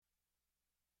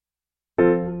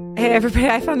Hey, everybody,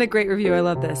 I found a great review. I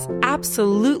love this.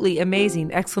 Absolutely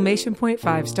amazing! Exclamation point,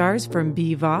 5 stars from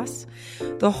B. Voss.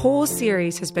 The whole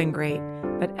series has been great,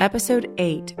 but episode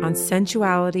 8 on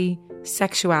sensuality,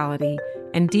 sexuality,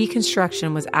 and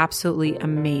deconstruction was absolutely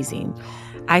amazing.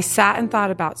 I sat and thought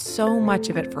about so much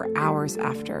of it for hours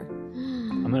after.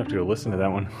 I'm going to have to go listen to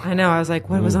that one. I know. I was like,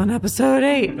 what was on episode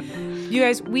 8? You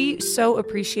guys, we so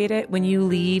appreciate it when you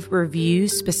leave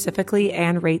reviews specifically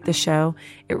and rate the show.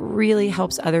 It really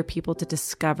helps other people to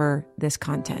discover this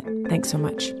content. Thanks so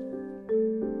much.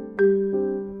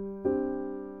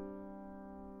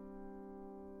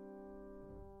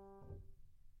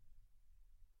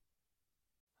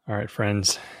 All right,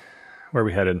 friends. Where are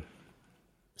we headed?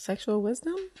 Sexual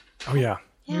wisdom? Oh, yeah.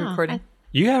 You're recording.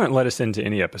 You haven't let us into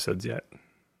any episodes yet.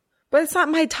 But it's not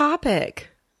my topic.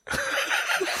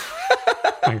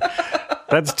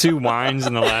 That's 2 wines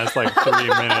in the last 3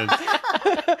 minutes.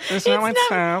 It's not my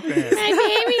topic. My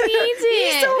baby needs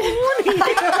it.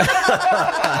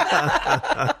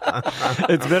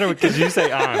 It's better because you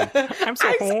say I'm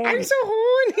so horny. I'm so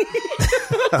horny.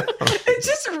 It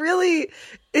just really,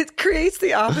 it creates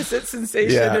the opposite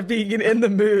sensation of being in the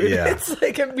mood. Yeah. It's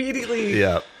like immediately.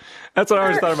 Yeah. That's what I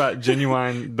always thought about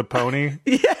Genuine the pony.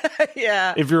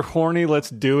 Yeah. If you're horny, let's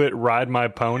do it. Ride my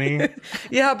pony.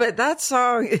 Yeah, but that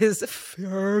song is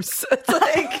fierce. It's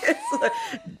like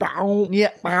bow,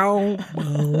 bow,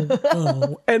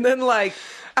 bow. And then I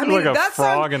mean, like a that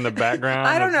frog song, in the background.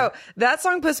 I don't know. That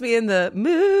song puts me in the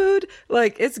mood.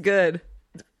 It's good.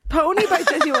 Pony by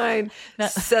Genuine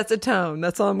sets a tone.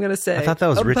 That's all I'm going to say. I thought that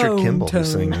was Richard Kimball who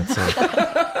sang that song.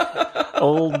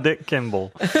 Old Dick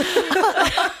Kimball.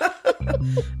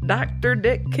 Dr.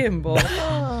 Dick Kimball.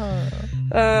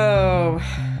 Oh.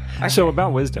 So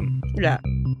about wisdom. Yeah.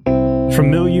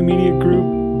 From Milieu Media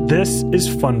Group, this is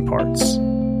Fun Parts.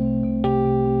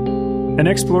 An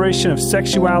exploration of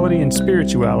sexuality and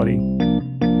spirituality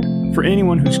for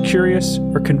anyone who's curious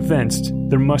or convinced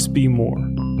there must be more.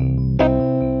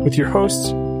 With your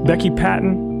hosts, Becky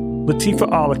Patton, Latifa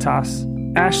Alatas,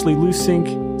 Ashley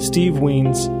Lusink, Steve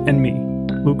Weens, and me,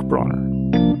 Luke Bronner.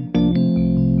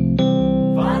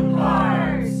 Fun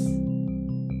Parts!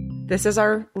 This is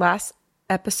our last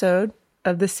episode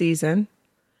of the season.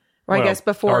 Or I guess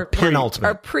before our penultimate.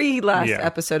 Our pre-last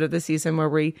episode of the season where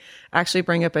we actually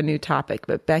bring up a new topic.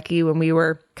 But Becky, when we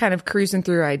were kind of cruising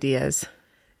through ideas,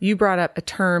 you brought up a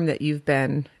term that you've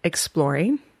been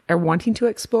exploring or wanting to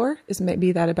explore. Is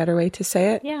maybe that a better way to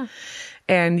say it? Yeah.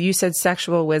 And you said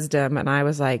sexual wisdom. And I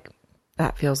was like,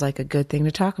 that feels like a good thing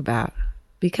to talk about.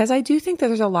 Because I do think that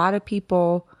there's a lot of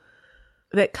people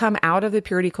that come out of the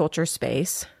purity culture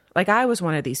space. I was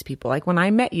one of these people. When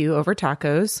I met you over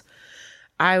tacos,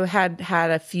 I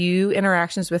had a few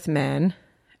interactions with men,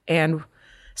 and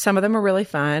some of them were really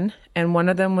fun. And one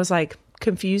of them was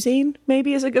confusing,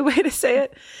 maybe is a good way to say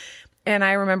it. And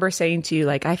I remember saying to you,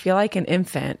 I feel like an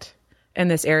infant in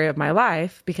this area of my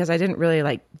life because I didn't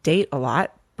really date a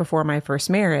lot before my first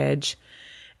marriage.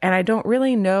 And I don't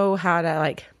really know how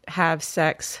to have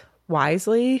sex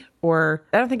wisely, or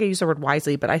I don't think I use the word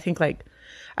wisely, but I think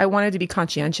I wanted to be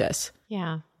conscientious.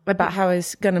 Yeah. About how I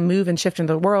was going to move and shift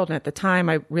into the world. And at the time,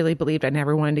 I really believed I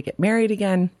never wanted to get married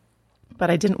again, but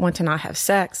I didn't want to not have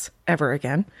sex ever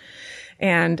again.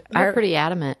 And you were pretty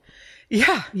adamant.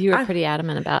 Yeah. You were pretty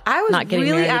adamant about I was not getting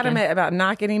really married adamant again. about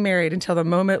not getting married until the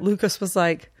moment Lucas was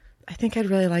like, I think I'd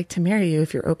really like to marry you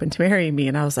if you're open to marrying me.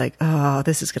 And I was like, oh,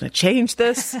 this is going to change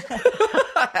this.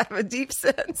 I have a deep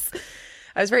sense.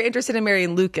 I was very interested in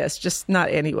marrying Lucas, just not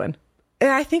anyone. And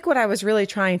I think what I was really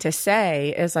trying to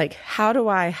say is how do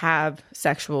I have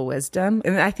sexual wisdom?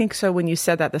 And I think so when you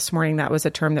said that this morning, that was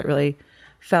a term that really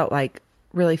felt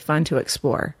really fun to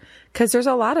explore. Because there's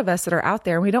a lot of us that are out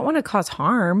there and we don't want to cause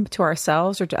harm to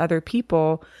ourselves or to other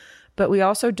people, but we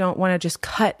also don't want to just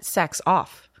cut sex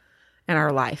off in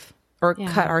our life or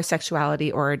cut our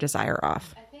sexuality or our desire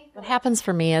off. I think what happens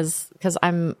for me is because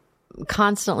I'm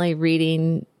constantly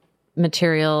reading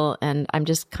material and I'm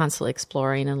just constantly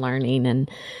exploring and learning. And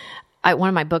one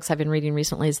of my books I've been reading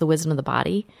recently is The Wisdom of the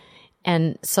Body.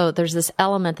 And so there's this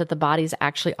element that the body's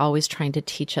actually always trying to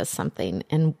teach us something.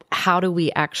 And how do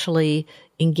we actually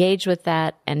engage with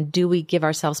that? And do we give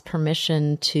ourselves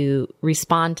permission to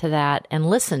respond to that and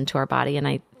listen to our body? And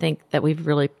I think that we've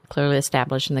really clearly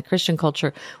established in the Christian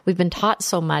culture, we've been taught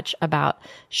so much about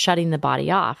shutting the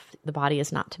body off. The body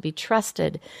is not to be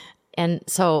trusted. And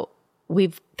so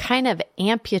we've kind of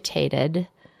amputated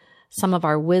some of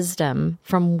our wisdom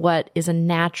from what is a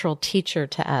natural teacher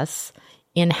to us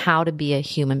in how to be a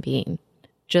human being.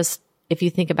 Just if you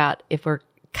think about if we're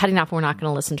cutting off, we're not going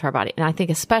to listen to our body. And I think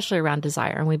especially around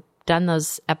desire, and we've done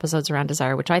those episodes around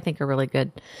desire, which I think are really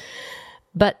good.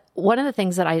 But one of the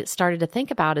things that I started to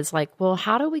think about is like, well,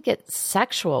 how do we get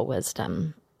sexual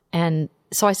wisdom? And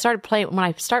so I started when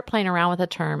I start playing around with a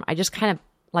term, I just kind of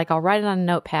like, I'll write it on a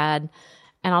notepad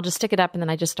and I'll just stick it up and then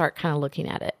I just start kind of looking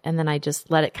at it. And then I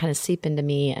just let it kind of seep into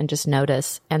me and just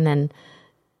notice. And then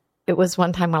it was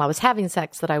one time while I was having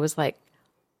sex that I was like,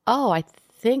 oh, I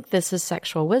think this is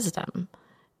sexual wisdom,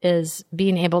 is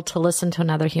being able to listen to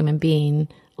another human being,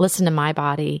 listen to my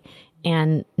body,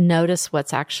 and notice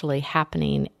what's actually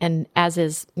happening. And as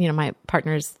is, my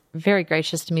partner's very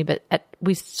gracious to me, but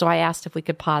so I asked if we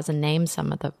could pause and name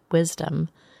some of the wisdom.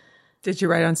 Did you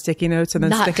write on sticky notes and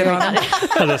then stick it on?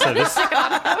 Listen,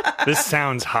 this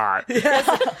sounds hot. Yes.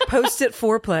 Post-it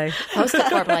foreplay.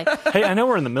 Hey, I know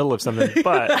we're in the middle of something,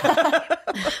 but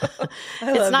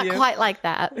it's not quite like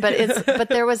that. But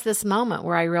there was this moment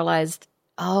where I realized,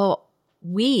 oh,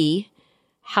 we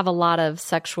have a lot of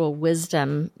sexual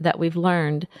wisdom that we've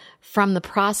learned from the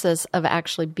process of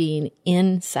actually being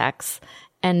in sex.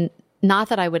 And not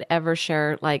that I would ever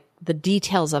share like the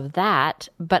details of that,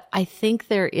 but I think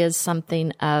there is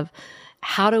something of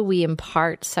how do we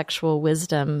impart sexual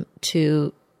wisdom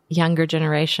to younger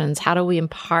generations? How do we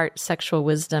impart sexual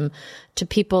wisdom to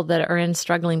people that are in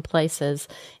struggling places?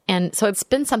 And so it's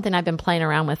been something I've been playing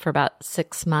around with for about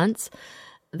 6 months.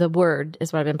 The word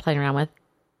is what I've been playing around with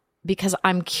because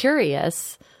I'm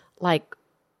curious, like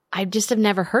I just have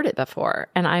never heard it before.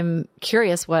 And I'm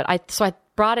curious so I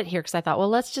brought it here because I thought, well,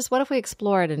 what if we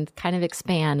explore it and kind of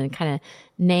expand and kind of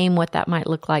name what that might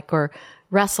look like or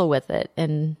wrestle with it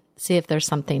and see if there's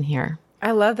something here.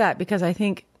 I love that because I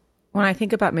think when I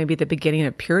think about maybe the beginning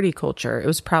of purity culture, it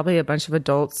was probably a bunch of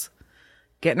adults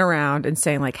getting around and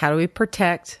saying like, how do we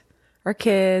protect our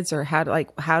kids or how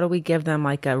do we give them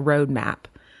like a roadmap?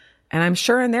 And I'm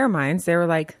sure in their minds, they were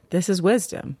like, this is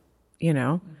wisdom,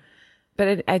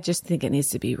 but I just think it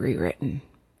needs to be rewritten.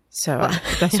 So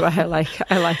that's why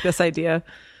I like this idea.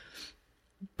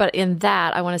 But in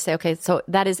that, I want to say, okay, so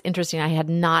that is interesting. I had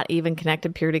not even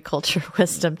connected purity culture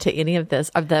wisdom to any of this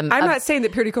of them. I'm not saying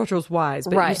that purity culture was wise,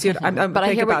 but right. You see but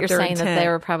I hear what you're saying intent. That they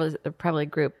were probably a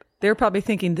group. They're probably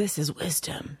thinking this is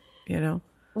wisdom,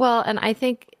 Well, and I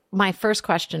think my first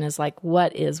question is like,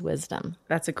 what is wisdom?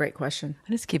 That's a great question.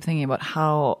 I just keep thinking about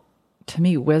how, to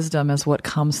me, wisdom is what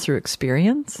comes through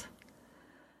experience.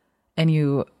 And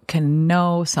you can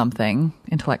know something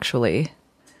intellectually,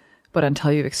 but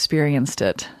until you've experienced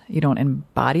it, you don't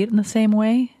embody it in the same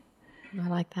way. I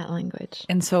like that language.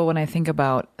 And so when I think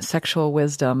about sexual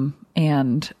wisdom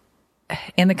and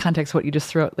in the context of what you just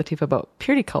threw out, Latifah, about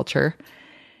purity culture,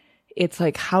 it's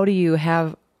like, how do you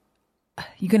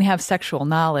can have sexual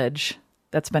knowledge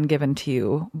that's been given to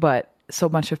you, but so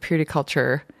much of purity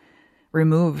culture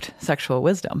removed sexual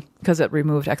wisdom because it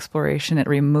removed exploration. It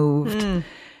removed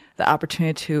the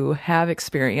opportunity to have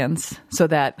experience so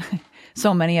that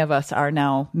so many of us are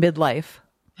now midlife.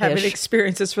 Having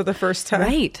experiences for the first time.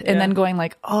 Right. And then going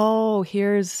like, oh,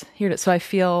 here it is. So I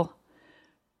feel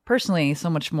personally so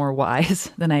much more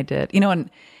wise than I did, and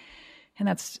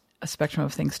that's a spectrum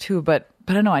of things too. But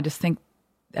I don't know. I just think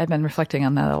I've been reflecting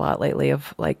on that a lot lately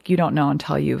of like, you don't know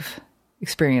until you've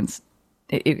experienced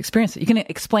it. You can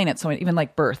explain it. So even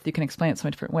like birth, you can explain it so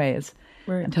many different ways.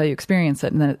 Right. Until you experience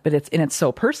it. But it's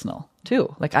so personal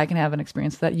too. Like I can have an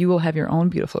experience of that. You will have your own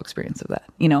beautiful experience of that,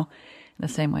 in the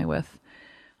same way with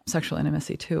sexual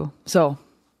intimacy too. So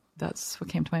that's what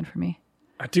came to mind for me.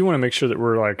 I do want to make sure that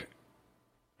we're like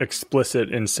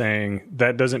explicit in saying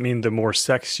that doesn't mean the more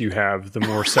sex you have, the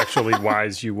more sexually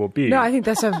wise you will be. No, I think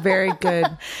that's a very good.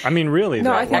 I mean, really.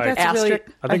 No, I think that's really.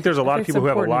 I think there's a lot of people who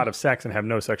have a lot of sex and have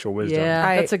no sexual wisdom.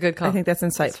 Yeah, that's a good call. I think that's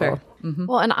insightful. Mm-hmm.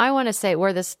 Well, and I want to say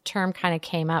where this term kind of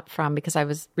came up from because I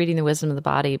was reading The Wisdom of the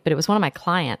Body, but it was one of my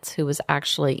clients who was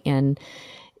actually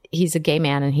he's a gay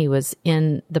man and he was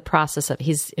in the process of,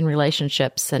 he's in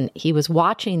relationships and he was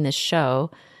watching this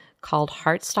show called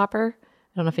Heartstopper.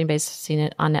 I don't know if anybody's seen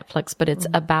it on Netflix, but it's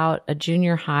about a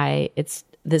junior high. It's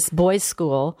this boys'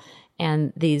 school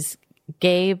and these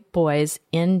gay boys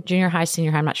in junior high,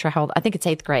 senior high. I'm not sure how old. I think it's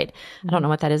 8th grade. I don't know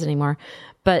what that is anymore.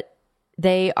 But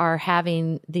they are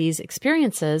having these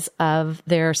experiences of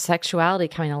their sexuality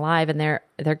coming alive and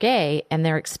they're gay and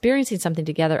they're experiencing something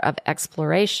together of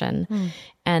exploration.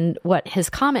 And what his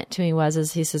comment to me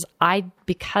was, he says,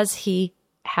 because he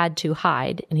had to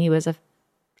hide and he was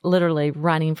literally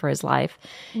running for his life.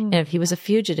 And if he was a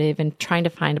fugitive and trying to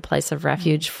find a place of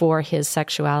refuge for his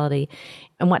sexuality.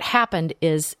 And what happened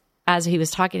is, as he was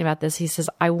talking about this, he says,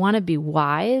 I want to be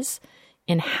wise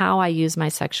in how I use my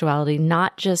sexuality,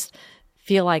 not just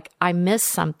feel like I missed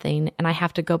something and I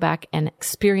have to go back and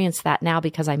experience that now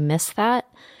because I missed that.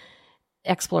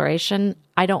 exploration,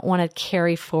 I don't want to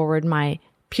carry forward my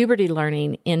puberty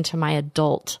learning into my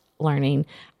adult learning.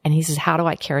 And he says, how do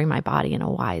I carry my body in a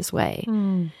wise way?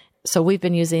 So we've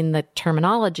been using the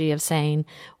terminology of saying,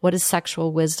 what does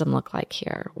sexual wisdom look like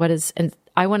here? And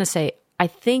I want to say, I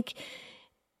think,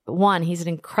 one, he's an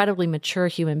incredibly mature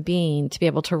human being to be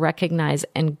able to recognize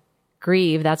and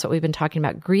grieve. That's what we've been talking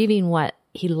about, grieving what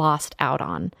he lost out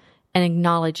on and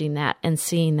acknowledging that and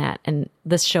seeing that. And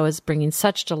this show is bringing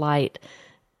such delight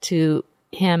to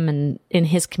him and in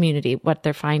his community, what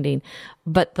they're finding.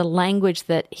 But the language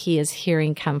that he is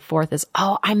hearing come forth is,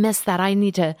 oh, I missed that. I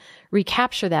need to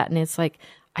recapture that. And it's like,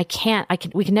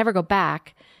 we can never go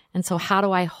back. And so how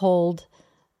do I hold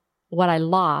what I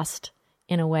lost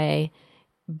in a way,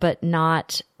 but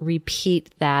not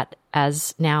repeat that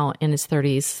as now in his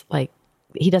 30s? Like,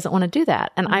 he doesn't want to do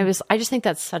that. And I just think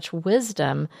that's such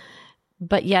wisdom,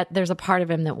 but yet there's a part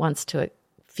of him that wants to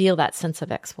feel that sense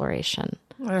of exploration.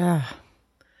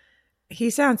 He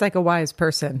sounds like a wise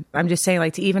person. I'm just saying,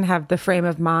 like, to even have the frame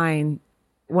of mind.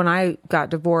 When I got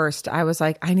divorced, I was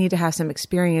like, I need to have some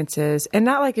experiences, and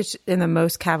not like it's in the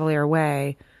most cavalier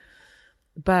way,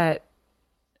 but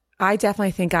I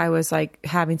definitely think I was like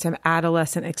having some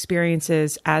adolescent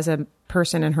experiences as a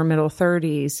person in her middle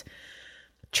 30s,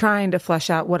 trying to flesh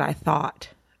out what I thought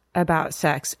about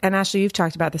sex. And Ashley, you've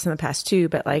talked about this in the past too,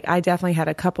 but like, I definitely had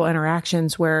a couple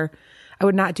interactions where I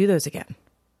would not do those again,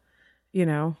 you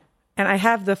know? And I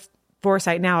have the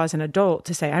foresight now as an adult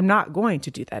to say, I'm not going to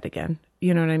do that again.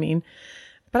 You know what I mean?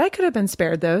 But I could have been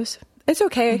spared those. It's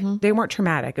okay. They weren't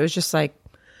traumatic. It was just like,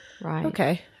 Right.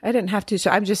 okay, I didn't have to.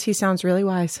 So he sounds really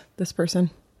wise, this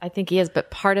person. I think he is,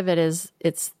 but part of it is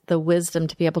it's the wisdom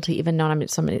to be able to even know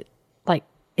somebody, like,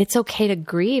 it's okay to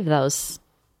grieve those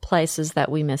places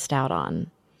that we missed out on.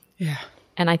 Yeah.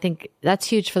 And I think that's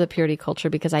huge for the purity culture,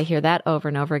 because I hear that over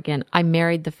and over again. I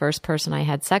married the first person I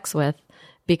had sex with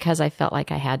because I felt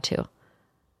like I had to.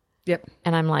 Yep.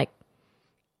 And I'm like,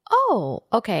 oh,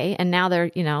 okay. And now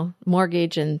they're,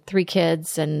 mortgage and 3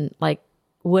 kids, and like,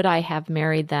 would I have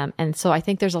married them? And so I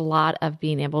think there's a lot of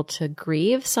being able to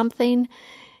grieve something.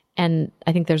 And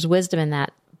I think there's wisdom in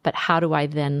that. But how do I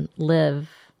then live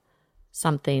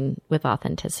something with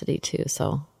authenticity too?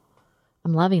 So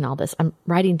I'm loving all this. I'm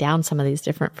writing down some of these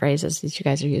different phrases that you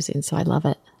guys are using. So I love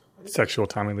it. Sexual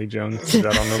Tommy Lee Jones. Is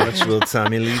that on the list? Sexual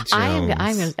Tommy Lee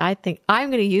Jones. I think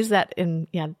I'm going to use that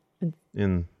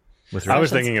With I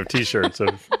was thinking of T-shirts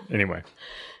of anyway.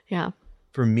 Yeah.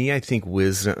 For me, I think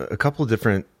wisdom, a couple of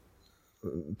different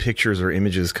pictures or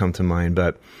images come to mind,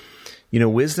 but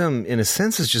wisdom in a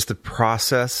sense is just the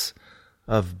process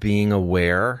of being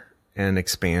aware and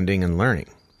expanding and learning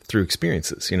through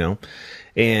experiences,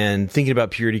 and thinking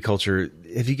about purity culture.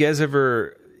 Have you guys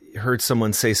ever heard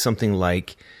someone say something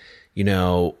like,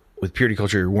 with purity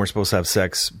culture, you weren't supposed to have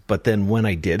sex, but then when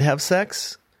I did have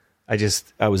sex,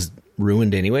 I was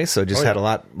ruined anyway. So I just had a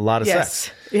lot of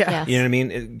sex. Yeah. Yes. You know what I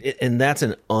mean? And that's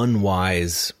an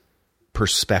unwise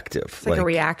perspective. It's like a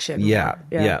reaction. Yeah.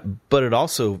 But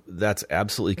that's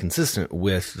absolutely consistent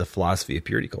with the philosophy of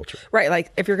purity culture. Right.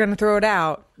 Like, if you're going to throw it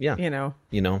out, Yeah.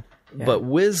 Yeah. But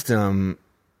wisdom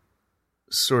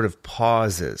sort of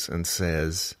pauses and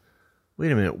says,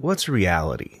 wait a minute, what's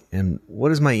reality? And what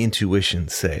does my intuition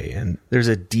say? And there's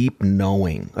a deep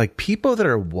knowing. Like, people that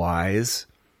are wise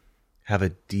have a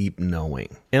deep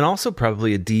knowing, and also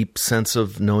probably a deep sense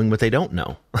of knowing what they don't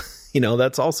know.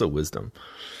 That's also wisdom.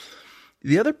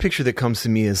 The other picture that comes to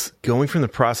me is going from the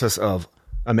process of,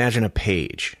 imagine a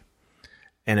page,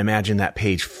 and imagine that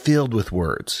page filled with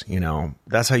words.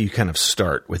 That's how you kind of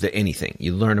start with anything.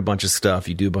 You learn a bunch of stuff,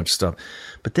 you do a bunch of stuff,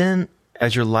 but then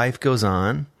as your life goes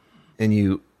on, and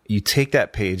you take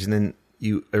that page and then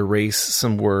you erase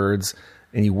some words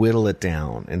and you whittle it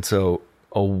down. And so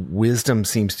a wisdom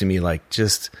seems to me like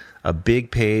just a big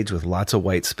page with lots of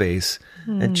white space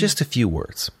and just a few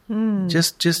words.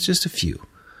 Just a few.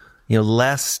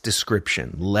 Less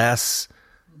description, less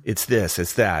it's this,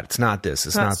 it's that, it's not this,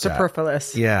 it's not that.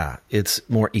 Superfluous. Yeah, it's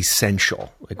more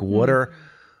essential. Like, what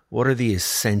are the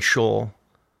essential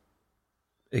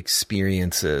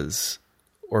experiences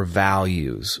or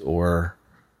values, or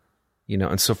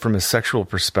and so from a sexual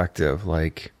perspective,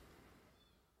 like,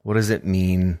 what does it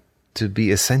mean to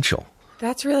be essential?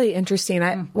 That's really interesting.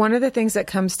 One of the things that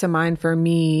comes to mind for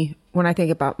me when I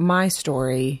think about my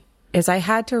story is I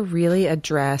had to really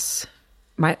address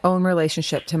my own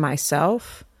relationship to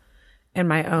myself and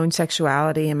my own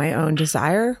sexuality and my own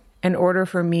desire in order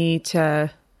for me to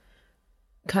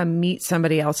come meet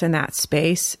somebody else in that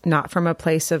space, not from a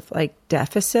place of like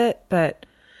deficit, but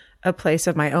a place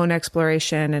of my own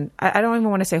exploration. And I don't even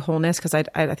want to say wholeness, because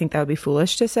I think that would be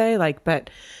foolish to say,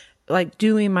 but like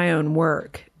doing my own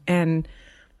work. And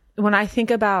when I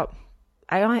think about,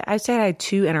 I say I had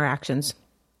 2 interactions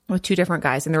with 2 different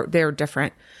guys, and they're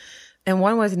different. And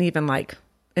one wasn't even like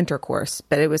intercourse,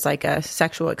 but it was like a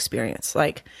sexual experience.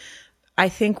 Like, I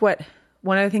think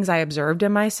one of the things I observed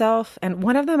in myself, and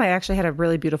one of them I actually had a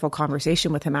really beautiful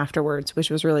conversation with him afterwards, which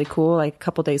was really cool, like a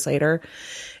couple days later,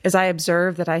 is I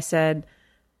observed that I said,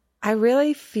 I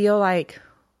really feel like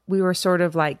we were sort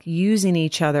of like using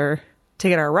each other to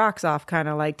get our rocks off, kind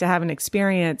of like to have an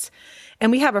experience.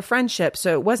 And we have a friendship,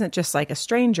 so it wasn't just like a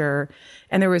stranger,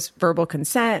 and there was verbal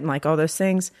consent and like all those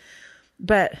things.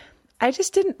 But I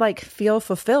just didn't like feel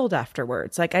fulfilled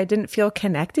afterwards. Like, I didn't feel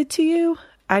connected to you.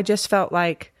 I just felt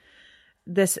like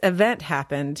this event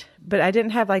happened, but I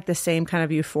didn't have like the same kind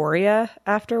of euphoria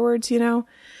afterwards, you know,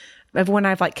 of when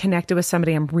I've like connected with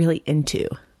somebody I'm really into,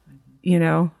 you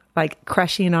know, like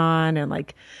crushing on and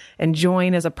like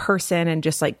enjoying as a person and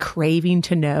just like craving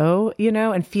to know, you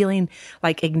know, and feeling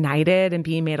like ignited and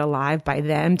being made alive by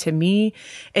them. To me,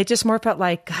 it just more felt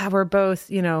like, God, we're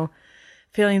both, you know,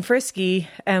 feeling frisky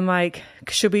and like,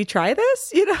 should we try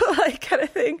this? You know, like kind of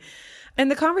thing. And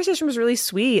the conversation was really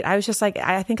sweet. I was just like,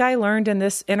 I think I learned in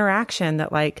this interaction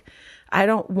that like, I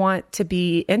don't want to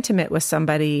be intimate with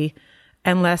somebody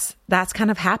unless that's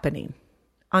kind of happening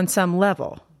on some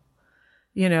level,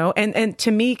 you know? And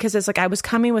to me, cause it's like, I was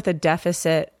coming with a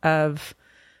deficit of,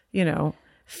 you know,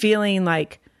 feeling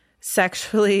like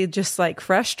sexually just like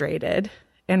frustrated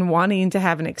and wanting to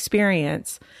have an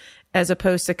experience, as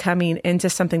opposed to coming into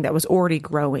something that was already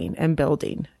growing and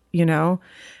building, you know?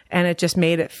 And it just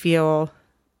made it feel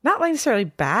not like necessarily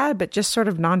bad, but just sort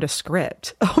of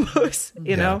nondescript almost,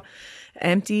 you know?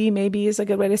 Empty maybe is a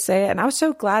good way to say it. And I was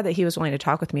so glad that he was willing to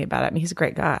talk with me about it. I mean, he's a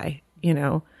great guy, you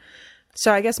know?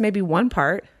 So I guess maybe one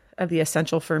part of the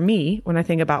essential for me when I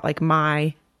think about like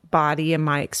my body and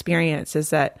my experience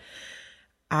is that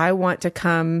I want to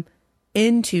come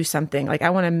into something, like I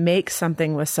want to make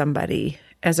something with somebody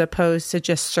as opposed to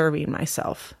just serving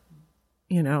myself,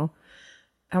 you know?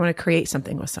 I want to create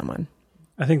something with someone.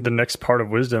 I think the next part of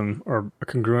wisdom, or a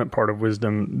congruent part of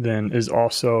wisdom, then is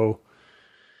also,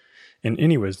 in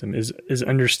any wisdom, is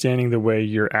understanding the way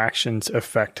your actions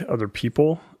affect other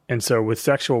people. And so with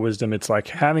sexual wisdom, it's like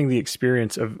having the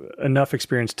experience of enough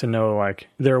experience to know, like,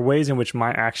 there are ways in which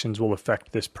my actions will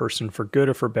affect this person for good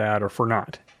or for bad or for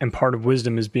not. And part of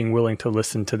wisdom is being willing to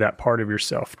listen to that part of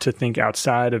yourself, to think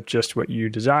outside of just what you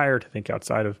desire, to think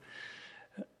outside of,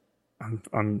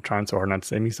 I'm trying so hard not to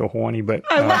say me so horny, but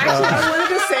I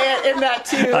wanted to say it in that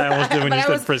too. I almost did when you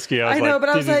said frisky. I know, but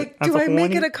I was like, do I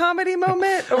make it a comedy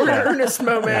moment or an earnest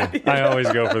moment? Yeah, I always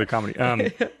go for the comedy.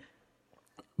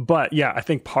 But yeah, I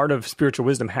think part of spiritual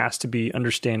wisdom has to be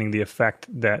understanding the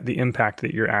impact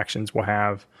that your actions will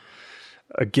have.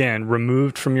 Again,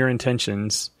 removed from your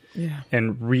intentions,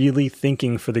 and really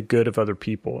thinking for the good of other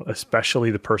people, especially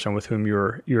the person with whom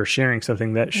you're sharing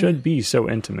something that should be so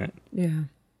intimate. Yeah.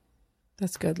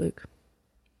 That's good, Luke.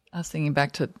 I was thinking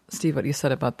back to, Steve, what you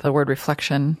said about the word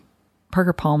reflection.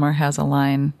 Parker Palmer has a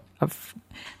line of,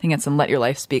 I think it's in Let Your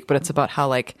Life Speak, but it's about how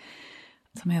like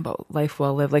something about life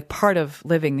well lived. Like part of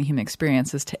living the human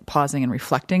experience is pausing and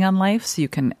reflecting on life, so you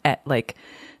can like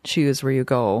choose where you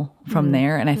go from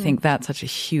there. And I think that's such a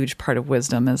huge part of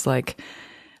wisdom is like,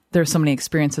 there's so many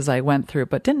experiences I went through,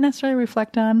 but didn't necessarily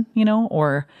reflect on, you know,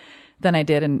 or then I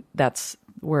did. And that's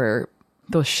where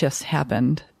those shifts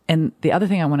happened. And the other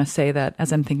thing I want to say that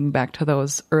as I'm thinking back to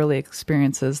those early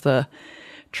experiences, the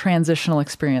transitional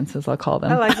experiences, I'll call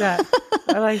them. I like that.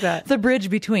 I like that. The bridge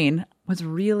between was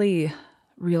really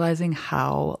realizing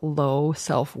how low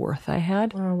self-worth I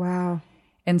had. Oh, wow.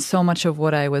 And so much of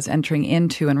what I was entering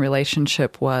into in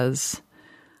relationship was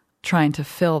trying to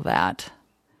fill that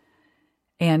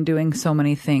and doing so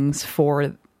many things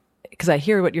for, because I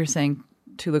hear what you're saying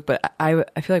too, Luke, but I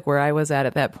feel like where I was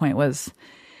at that point was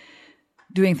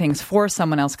doing things for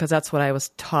someone else, because that's what I was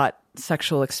taught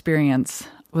sexual experience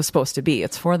was supposed to be.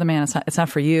 It's for the man. It's not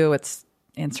for you. It's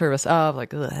in service of,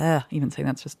 like, even saying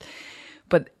that's just,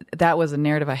 but that was a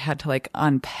narrative I had to like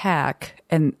unpack.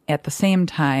 And at the same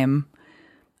time,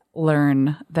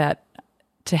 learn that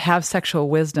to have sexual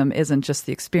wisdom isn't just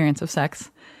the experience of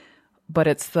sex, but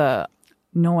it's the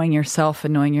knowing yourself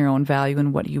and knowing your own value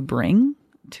and what you bring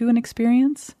to an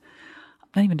experience.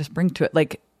 Not even just bring to it,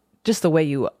 like just the way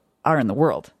you are in the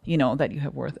world, you know, that you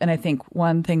have worth. And I think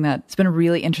one thing that's been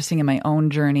really interesting in my own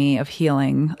journey of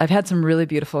healing, I've had some really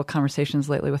beautiful conversations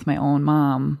lately with my own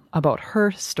mom about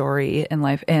her story in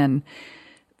life and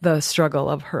the struggle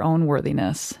of her own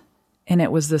worthiness. And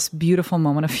it was this beautiful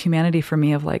moment of humanity for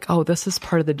me of like, oh, this is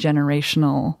part of the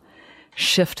generational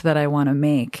shift that I want to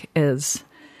make, is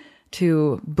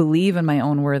to believe in my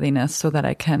own worthiness so that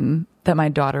that my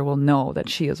daughter will know that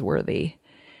she is worthy.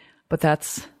 But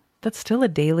that's still a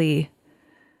daily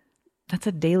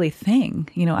thing.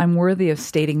 You know, I'm worthy of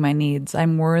stating my needs.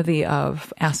 I'm worthy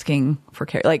of asking for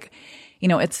care. Like, you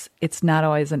know, it's not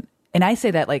always and I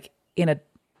say that like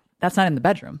that's not in the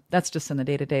bedroom. That's just in the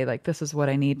day to day. Like, this is what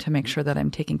I need to make sure that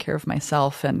I'm taking care of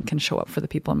myself and can show up for the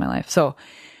people in my life. So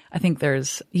I think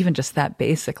there's even just that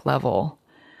basic level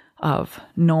of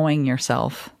knowing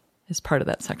yourself is part of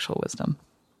that sexual wisdom.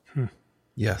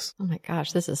 Yes. Oh my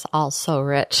gosh, this is all so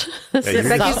rich.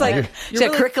 Becky's like, she's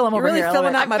got curriculum over really here.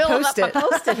 filling up my Post-it.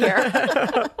 Post-it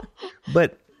here.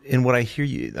 But in what I hear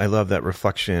you, I love that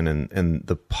reflection and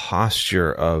the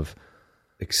posture of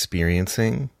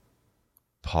experiencing,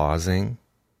 pausing,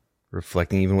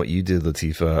 reflecting, even what you did,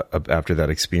 Latifa, after that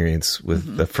experience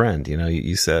with the friend. You know,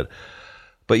 you said,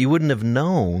 but you wouldn't have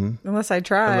known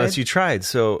Unless you tried.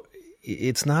 So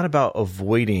it's not about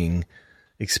avoiding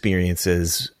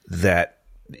experiences that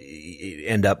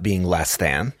end up being less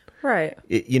than. Right.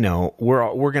 You know,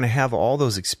 we're going to have all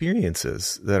those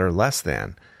experiences that are less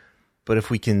than. But if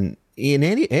we can, in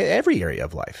every area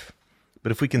of life,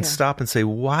 but if we can stop and say,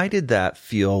 why did that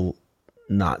feel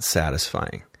not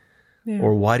satisfying? Yeah.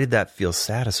 Or why did that feel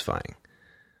satisfying?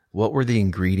 What were the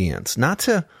ingredients?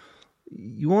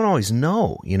 You won't always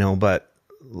know, you know, but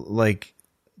like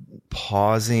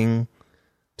pausing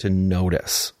to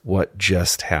notice what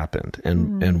just happened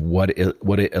and what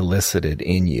it elicited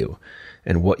in you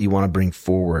and what you want to bring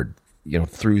forward, you know,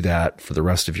 through that for the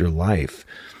rest of your life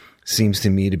seems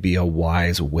to me to be a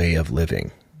wise way of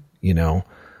living. You know,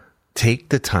 take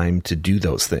the time to do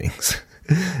those things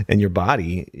and your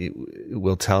body it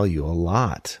will tell you a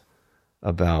lot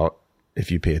about, if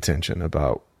you pay attention,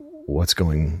 about what's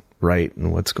going right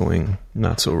and what's going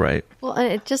not so right. Well,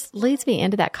 and it just leads me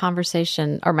into that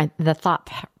conversation, or the thought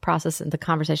process and the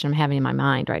conversation I'm having in my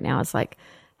mind right now is like,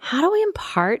 how do we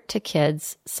impart to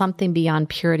kids something beyond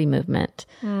purity movement?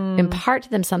 Impart to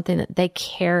them something that they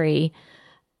carry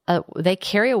a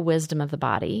wisdom of the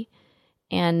body.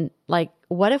 And like,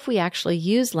 what if we actually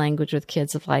use language with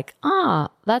kids of like,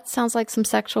 that sounds like some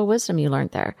sexual wisdom you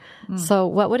learned there. So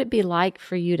what would it be like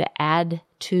for you to add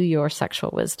to your sexual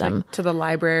wisdom? Like to the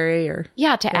library or?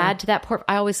 Yeah, to add to that.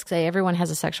 I always say everyone has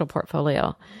a sexual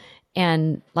portfolio.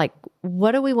 And like,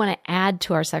 what do we want to add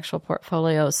to our sexual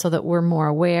portfolio so that we're more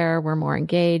aware, we're more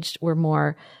engaged, we're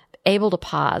more able to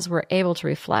pause, we're able to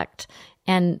reflect.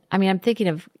 And I mean, I'm thinking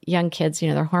of young kids, you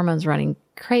know, their hormones running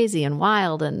crazy and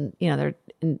wild and, you know, they're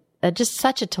in just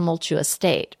such a tumultuous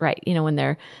state, right? You know, when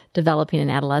they're developing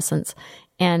in adolescence.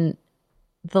 And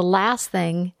the last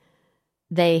thing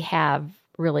they have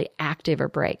really active or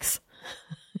breaks.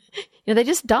 You know, they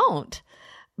just don't.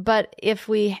 But if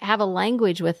we have a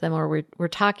language with them or we're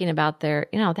talking about their,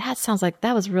 you know, that sounds like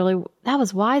that was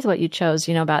wise what you chose,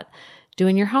 you know, about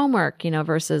doing your homework, you know,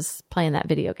 versus playing that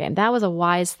video game. That was a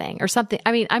wise thing or something.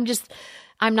 I mean,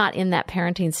 I'm not in that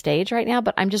parenting stage right now,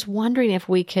 but I'm just wondering if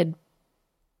we could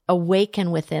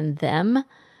awaken within them,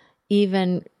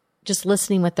 even just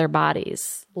listening with their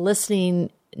bodies,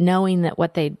 listening, knowing that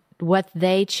what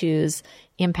they choose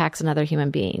impacts another human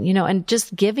being, you know, and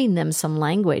just giving them some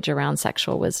language around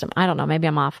sexual wisdom. I don't know. Maybe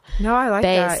I'm off No, I like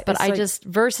base, that. but It's I like, just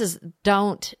versus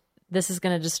don't, this is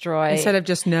going to destroy. instead of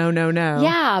just no.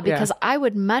 Yeah, because I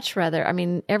would much rather, I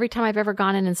mean, every time I've ever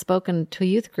gone in and spoken to a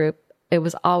youth group, I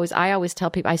always tell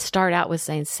people, I start out with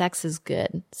saying sex is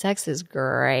good. Sex is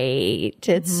great.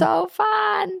 It's so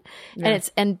fun. Yeah.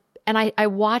 And I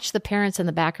watch the parents in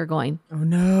the back are going, oh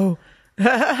no,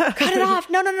 cut it off.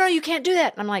 No, you can't do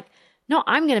that. And I'm like, no,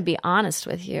 I'm going to be honest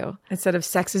with you. instead of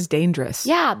sex is dangerous.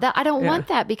 Yeah, I don't want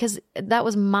that because that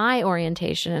was my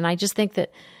orientation. And I just think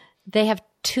that they have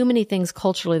too many things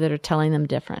culturally that are telling them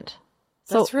different.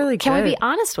 That's really good. Can we be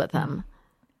honest with them?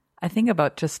 I think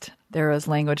about there was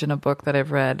language in a book that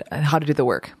I've read, How to Do the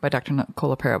Work by Dr.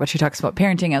 Nicole LePera, but she talks about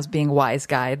parenting as being wise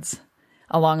guides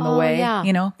along the way,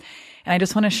 you know? And I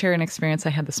just want to share an experience I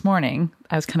had this morning.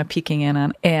 I was kind of peeking in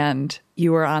on, and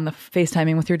you were on the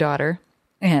FaceTiming with your daughter,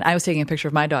 and I was taking a picture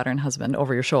of my daughter and husband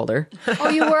over your shoulder. Oh,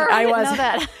 you were? I was. didn't know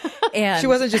that. And She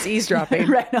wasn't just eavesdropping.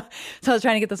 right. No. So I was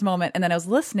trying to get this moment, and then I was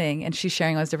listening, and she's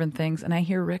sharing all these different things, and I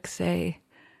hear Rick say,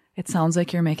 "It sounds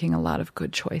like you're making a lot of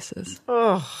good choices."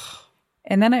 Oh.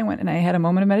 And then I went and I had a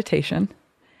moment of meditation,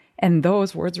 and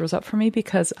those words rose up for me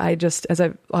because I just, as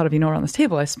a lot of you know around this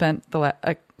table, I spent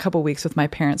a couple weeks with my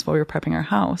parents while we were prepping our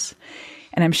house,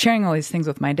 and I'm sharing all these things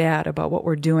with my dad about what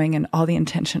we're doing and all the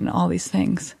intention and all these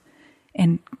things.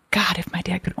 And God, if my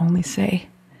dad could only say,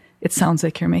 "It sounds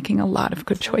like you're making a lot of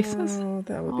good choices." Oh,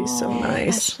 that would be so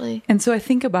nice. Ashley. And so I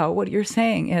think about what you're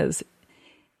saying is,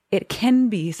 it can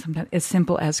be sometimes as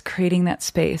simple as creating that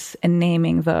space and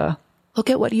naming look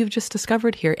at what you've just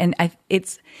discovered here. And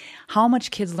it's how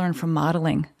much kids learn from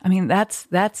modeling. I mean, that's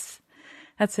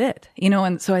it,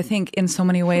 and so I think in so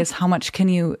many ways, how much can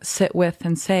you sit with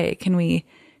and say, can we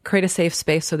create a safe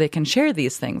space so they can share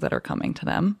these things that are coming to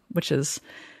them, which is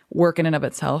work in and of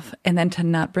itself, and then to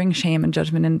not bring shame and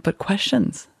judgment in, but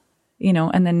questions,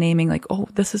 and then naming like, oh,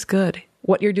 this is good.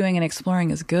 What you're doing and exploring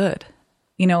is good.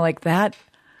 Like that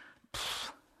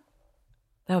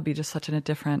would be just such a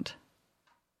different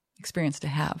experience to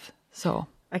have. So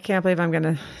I can't believe I'm going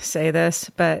to say this,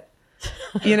 but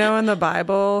in the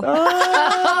Bible,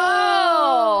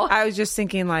 I was just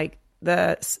thinking like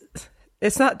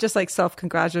it's not just like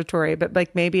self-congratulatory, but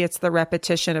like maybe it's the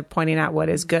repetition of pointing out what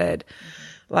is good.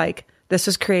 Like this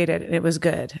was created and it was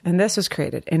good, and this was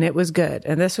created and it was good,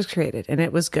 and this was created and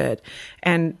it was good.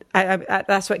 And I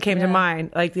that's what came to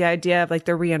mind, like the idea of like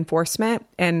the reinforcement.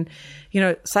 And,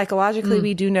 psychologically,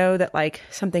 we do know that like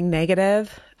something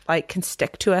negative like can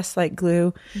stick to us like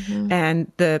glue, and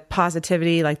the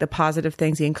positivity, like the positive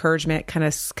things, the encouragement kind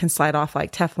of can slide off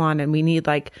like Teflon. And we need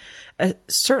like a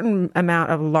certain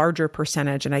amount of larger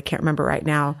percentage, and I can't remember right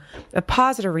now, a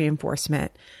positive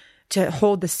reinforcement to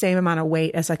hold the same amount of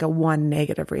weight as like a one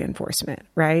negative reinforcement.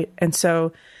 Right. And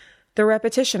so the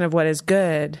repetition of what is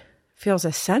good feels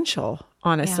essential,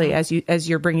 honestly, as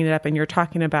you're bringing it up and you're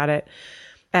talking about it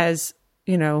as,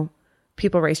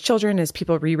 people raise children, as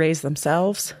people re-raise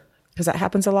themselves, because that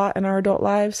happens a lot in our adult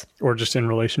lives. Or just in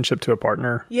relationship to a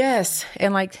partner. Yes.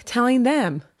 And like telling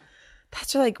them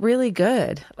that's like really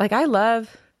good. Like I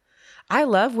love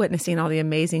witnessing all the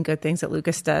amazing good things that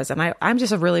Lucas does. And I'm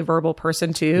just a really verbal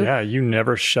person too. Yeah. You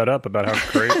never shut up about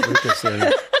how great Lucas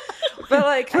is. But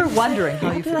like, we're wondering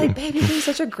how you feel. Like, babe, you're doing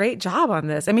such a great job on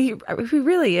this. I mean, he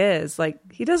really is. Like,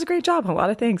 he does a great job on a lot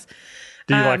of things.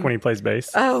 Do you like when he plays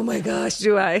bass? Oh my gosh,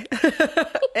 do I?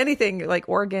 Anything like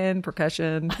organ,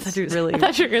 percussion. I thought you were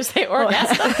going to say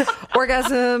orgasm.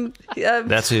 Orgasm. Yeah,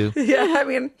 That's who. Yeah, I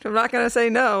mean, I'm not going to say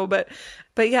no, but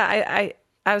yeah,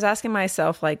 I was asking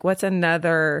myself, like, what's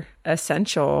another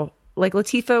essential? Like,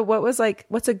 Latifah,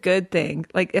 what's a good thing?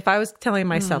 Like, if I was telling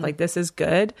myself, like, this is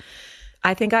good,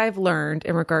 I think I've learned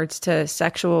in regards to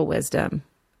sexual wisdom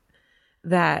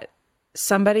that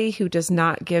somebody who does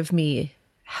not give me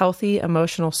healthy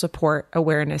emotional support,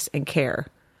 awareness, and care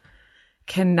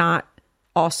cannot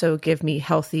also give me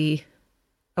healthy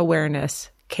awareness,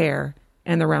 care,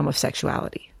 in the realm of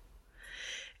sexuality.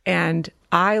 And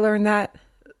I learned that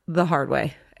the hard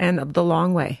way and the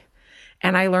long way.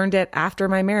 And I learned it after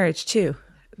my marriage too,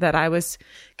 that I was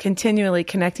continually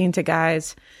connecting to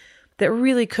guys that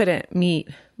really couldn't meet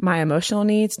my emotional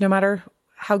needs, no matter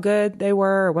how good they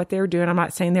were or what they were doing. I'm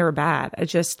not saying they were bad.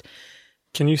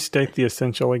 Can you state the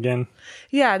essential again?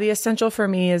 Yeah, the essential for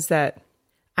me is that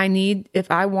if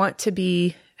I want to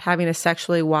be having a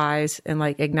sexually wise and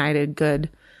like ignited good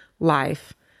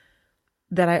life,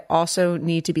 that I also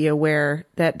need to be aware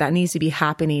that that needs to be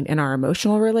happening in our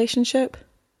emotional relationship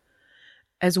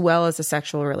as well as the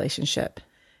sexual relationship.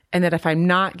 And that if I'm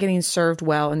not getting served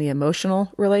well in the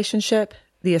emotional relationship,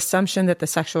 the assumption that the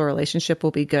sexual relationship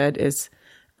will be good is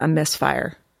a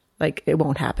misfire. Like it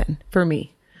won't happen for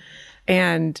me.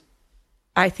 And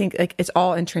I think like it's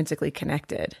all intrinsically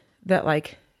connected, that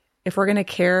like if we're going to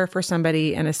care for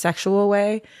somebody in a sexual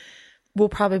way, we'll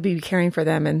probably be caring for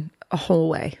them in a whole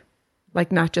way,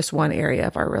 like not just one area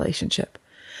of our relationship.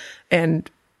 And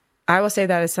I will say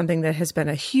that is something that has been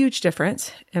a huge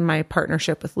difference in my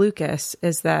partnership with Lucas,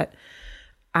 is that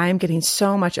I'm getting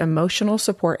so much emotional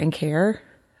support and care,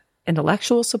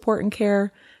 intellectual support and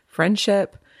care,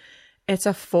 friendship. It's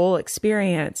a full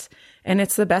experience. And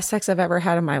it's the best sex I've ever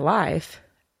had in my life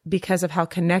because of how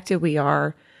connected we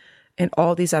are in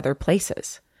all these other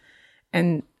places.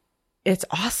 And it's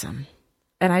awesome.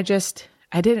 And I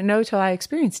didn't know till I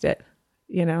experienced it,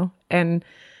 And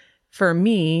for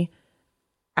me,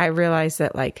 I realized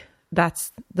that like,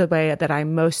 that's the way that I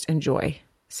most enjoy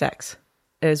sex,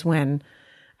 is when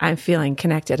I'm feeling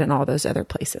connected in all those other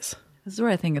places. This is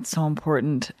where I think it's so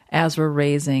important as we're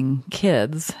raising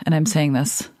kids. And I'm saying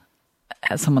this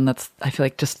as someone that's, I feel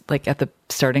like just like at the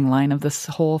starting line of this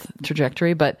whole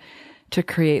trajectory, but to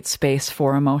create space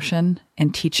for emotion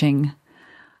and teaching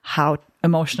how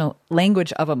emotional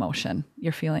language of emotion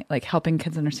you're feeling, like helping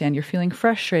kids understand you're feeling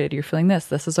frustrated, you're feeling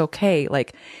this is okay.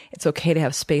 Like it's okay to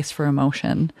have space for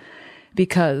emotion,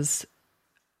 because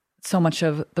so much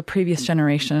of the previous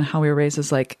generation and how we were raised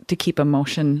is like to keep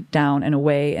emotion down and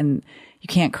away, and you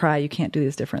can't cry, you can't do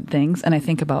these different things. And I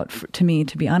think about, to me,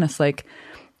 to be honest, like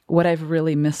what I've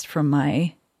really missed from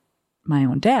my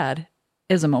own dad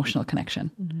is emotional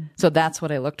connection. So that's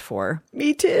what I looked for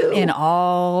Me too. in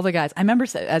all the guys. I remember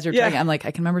as you're talking, I'm like,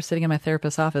 I can remember sitting in my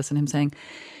therapist's office and him saying,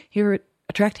 "You're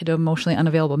attracted to emotionally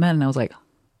unavailable men." And I was like,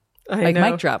 I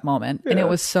know. mic drop moment. And it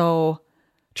was so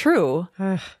true.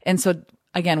 And so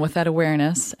again, with that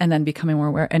awareness and then becoming more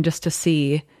aware, and just to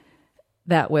see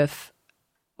that with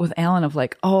Alan of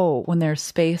like, oh, when there's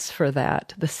space for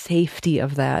that, the safety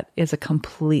of that is a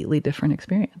completely different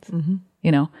experience,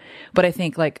 you know? But I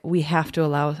think like we have to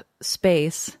allow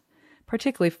space,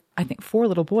 particularly I think for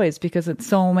little boys, because it's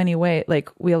so many ways, like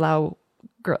we allow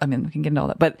we can get into all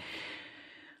that, but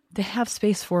they have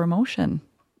space for emotion.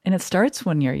 And it starts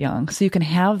when you're young. So you can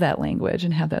have that language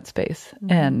and have that space.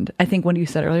 And I think when you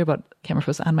said earlier about, can't remember if it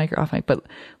was on mic or off mic, but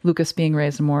Lucas being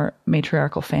raised in a more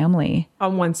matriarchal family.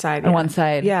 On one side. On one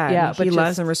side. Yeah. But he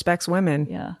loves and respects women.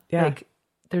 Yeah. Yeah. Like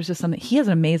there's just something, he has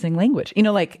an amazing language. You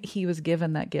know, like he was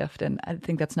given that gift. And I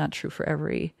think that's not true for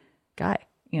every guy,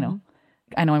 you know.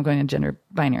 I know I'm going to gender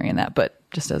binary in that, but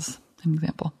just as an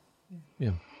example.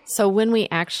 Yeah. So when we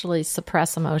actually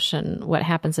suppress emotion, what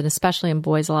happens, and especially in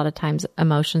boys, a lot of times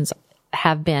emotions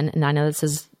have been, and I know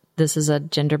this is a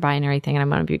gender binary thing, and I'm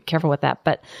going to be careful with that,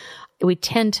 but we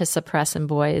tend to suppress in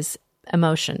boys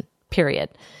emotion, period.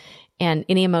 And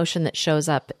any emotion that shows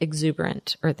up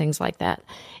exuberant or things like that.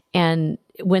 And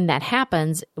when that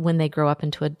happens, when they grow up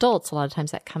into adults, a lot of times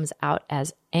that comes out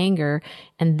as anger.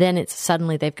 And then it's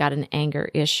suddenly they've got an anger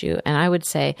issue. And I would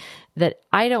say that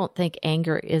I don't think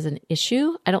anger is an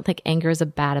issue. I don't think anger is a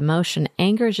bad emotion.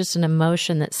 Anger is just an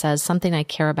emotion that says something I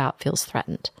care about feels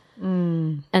threatened.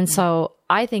 And so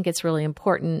I think it's really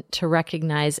important to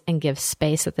recognize and give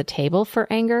space at the table for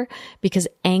anger, because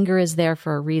anger is there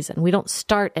for a reason. We don't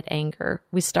start at anger.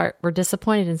 We're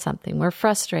disappointed in something. We're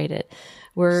frustrated.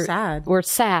 We're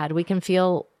sad. We can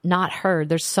feel not heard.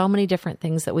 There's so many different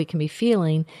things that we can be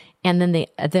feeling. And then the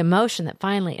emotion that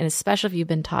finally, and especially if you've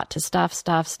been taught to stuff,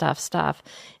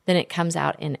 then it comes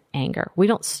out in anger. We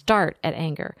don't start at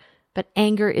anger. But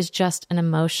anger is just an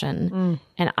emotion.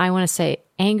 And I want to say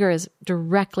anger is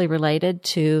directly related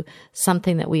to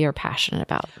something that we are passionate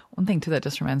about. One thing too that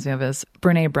just reminds me of is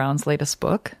Brene Brown's latest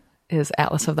book is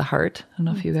Atlas of the Heart. I don't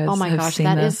know if you guys Oh my have gosh, seen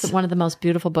that this. is one of the most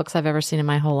beautiful books I've ever seen in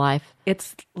my whole life.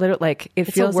 It's literally like, it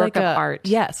It's feels a work like of art.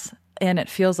 Yes. And it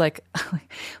feels like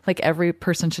every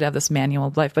person should have this manual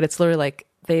of life, but it's literally like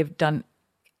they've done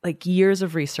like years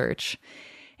of research.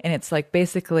 And it's like,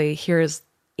 basically here's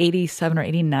 87 or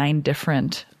 89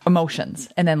 different emotions,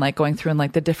 and then like going through and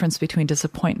like the difference between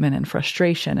disappointment and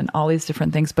frustration and all these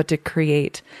different things, but to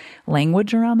create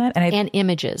language around that And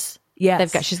images.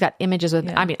 Yes. She's got images with,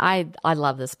 I mean, I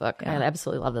love this book. I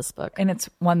absolutely love this book. and it's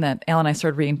one that Al and I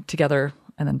started reading together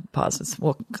and then pauses.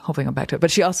 We'll hopefully come back to it.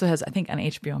 But she also has, I think on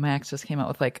HBO Max just came out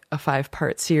with like a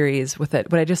 5-part series with it.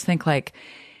 But I just think like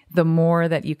the more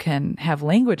that you can have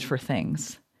language for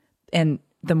things, and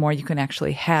the more you can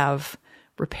actually have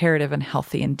reparative and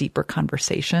healthy and deeper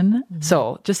conversation.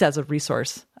 So just as a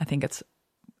resource, I think it's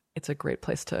a great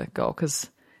place to go, because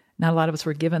not a lot of us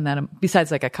were given that, besides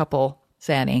like a couple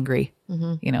sad, angry,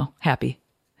 you know, happy,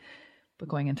 but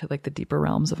going into like the deeper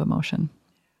realms of emotion.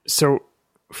 So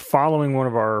following one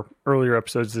of our earlier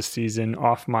episodes this season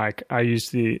off mic, I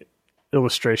used the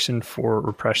illustration for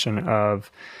repression of,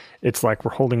 it's like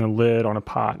we're holding a lid on a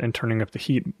pot and turning up the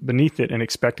heat beneath it and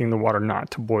expecting the water not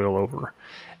to boil over.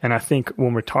 And I think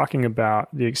when we're talking about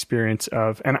the experience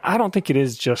of, and I don't think it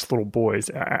is just little boys,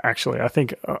 actually. I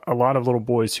think a lot of little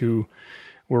boys who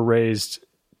were raised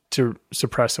to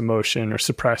suppress emotion or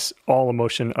suppress all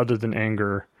emotion other than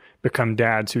anger become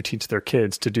dads who teach their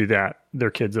kids to do that,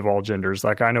 their kids of all genders.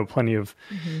 Like I know plenty of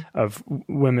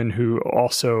women who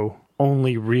also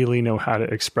only really know how to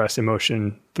express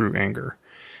emotion through anger.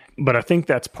 But I think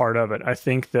that's part of it. I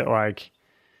think that like,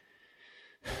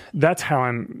 that's how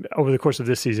I'm over the course of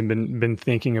this season been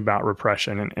thinking about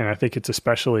repression. And I think it's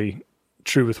especially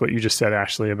true with what you just said,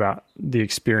 Ashley, about the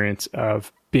experience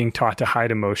of being taught to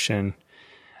hide emotion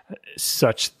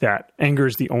such that anger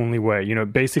is the only way. You know,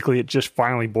 basically it just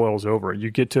finally boils over.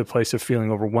 You get to a place of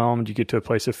feeling overwhelmed. You get to a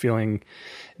place of feeling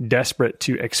desperate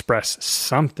to express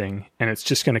something, and it's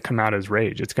just going to come out as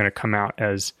rage. It's going to come out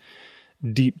as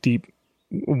deep,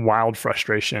 wild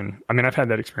frustration. I mean, I've had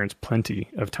that experience plenty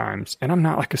of times, and I'm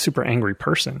not like a super angry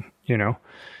person, you know?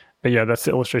 But yeah, that's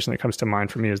the illustration that comes to mind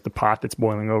for me, is the pot that's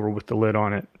boiling over with the lid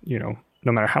on it. You know,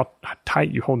 no matter how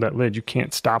tight you hold that lid, you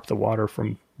can't stop the water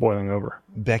from boiling over.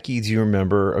 Becky, do you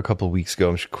remember a couple of weeks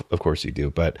ago? Of course you do,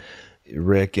 but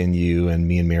Rick and you and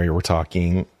me and Mary were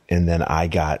talking, and then I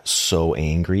got so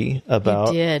angry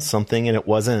about something, and it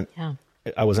wasn't,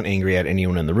 I wasn't angry at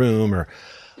anyone in the room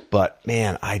but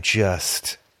man,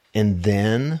 and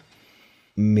then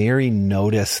Mary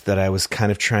noticed that I was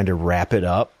kind of trying to wrap it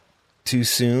up too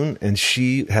soon. And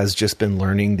she has just been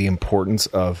learning the importance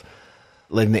of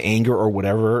letting the anger or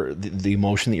whatever, the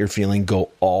emotion that you're feeling go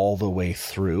all the way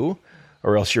through,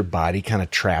 or else your body kind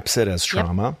of traps it as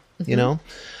trauma, you know?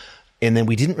 And then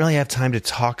we didn't really have time to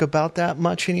talk about that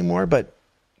much anymore, but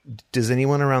does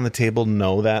anyone around the table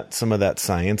know that some of that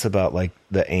science about like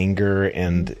the anger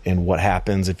and what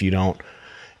happens if you don't?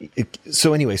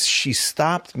 So anyways, she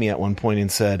stopped me at one point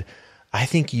and said, I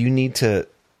think you need to,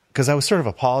 because I was sort of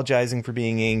apologizing for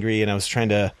being angry and I was trying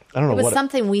to, I don't know what. It was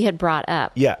something we had brought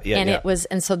up.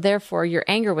 And so therefore your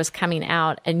anger was coming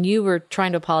out and you were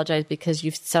trying to apologize because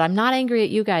you said, I'm not angry at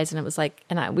you guys. And it was like,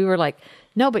 we were like,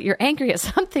 no, but you're angry at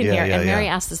something here. And Mary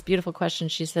asked this beautiful question.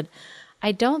 She said,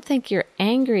 I don't think you're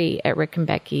angry at Rick and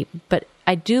Becky, but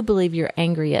I do believe you're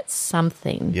angry at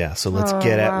something. Yeah, so let's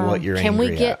get at what you're angry at. Can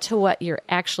we get to what you're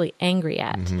actually angry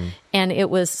at? And it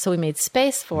was, so we made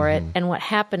space for it. And what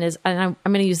happened is, and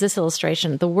I'm going to use this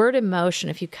illustration. The word emotion,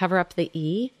 if you cover up the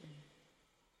E,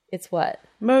 it's what?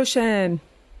 Motion.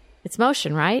 It's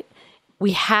motion, right?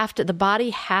 The body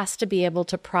has to be able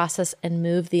to process and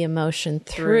move the emotion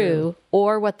through,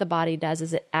 or what the body does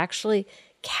is it actually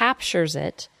captures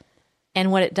it. And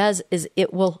what it does is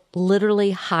it will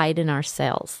literally hide in our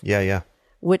cells. Yeah.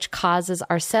 Which causes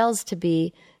our cells to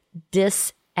be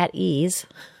at ease,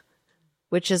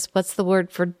 which is, what's the word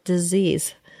for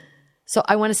disease? So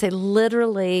I want to say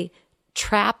literally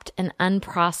trapped and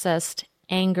unprocessed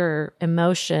anger,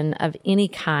 emotion of any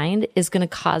kind is going to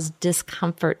cause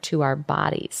discomfort to our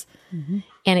bodies.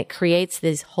 And it creates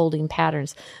these holding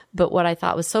patterns. But what I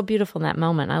thought was so beautiful in that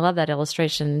moment, I love that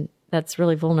illustration. That's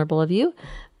really vulnerable of you.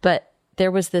 But there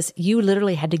was this, you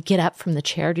literally had to get up from the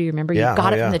chair. Do you remember? You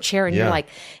got up from the chair and you're like,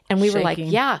 and we were like,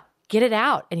 get it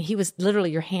out. And he was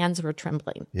literally, your hands were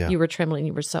trembling. Yeah. You were trembling.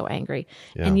 You were so angry.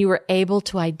 Yeah. And you were able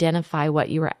to identify what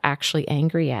you were actually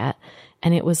angry at.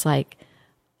 And it was like,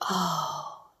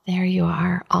 oh, there you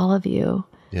are, all of you.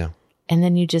 Yeah. And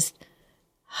then you just,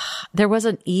 there was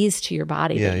an ease to your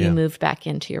body that you moved back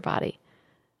into your body.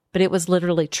 But it was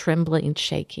literally trembling,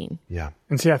 shaking. Yeah.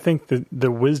 And see, I think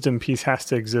the wisdom piece has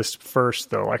to exist first,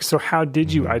 though. Like, so how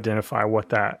did you identify what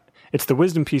that? It's the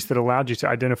wisdom piece that allowed you to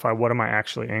identify what am I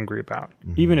actually angry about,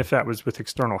 even if that was with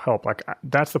external help. Like,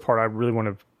 that's the part I really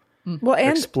want to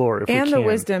explore. If we can. The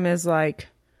wisdom is like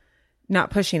not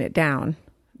pushing it down,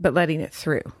 but letting it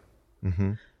through.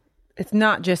 It's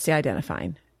not just the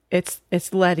identifying. It's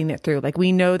letting it through. Like,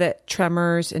 we know that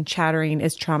tremors and chattering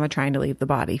is trauma trying to leave the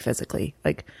body physically.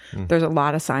 Like, there's a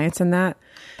lot of science in that.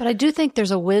 But I do think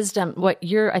there's a wisdom. What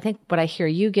I hear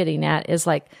you getting at is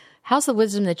like, how's the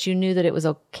wisdom that you knew that it was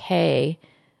okay?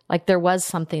 Like, there was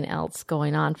something else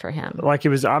going on for him. Like, it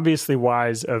was obviously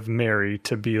wise of Mary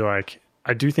to be like,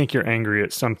 I do think you're angry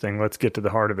at something. Let's get to the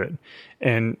heart of it.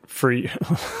 And for you,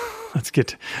 let's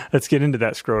get into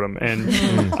that scrotum. And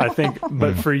I think,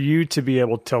 but for you to be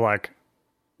able to like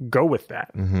go with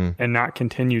that and not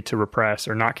continue to repress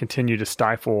or not continue to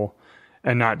stifle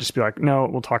and not just be like, no,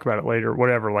 we'll talk about it later,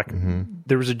 whatever. Like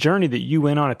there was a journey that you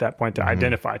went on at that point to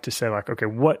identify, to say like, okay,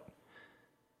 what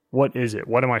is it?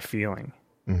 What am I feeling?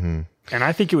 And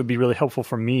I think it would be really helpful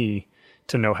for me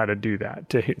to know how to do that,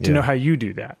 to know how you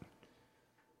do that.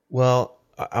 Well,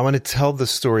 I want to tell the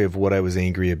story of what I was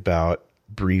angry about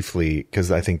briefly, because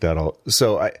I think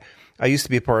so I used to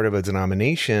be a part of a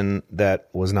denomination that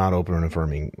was not open and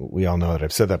affirming. We all know that.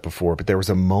 I've said that before, but there was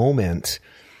a moment,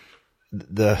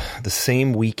 the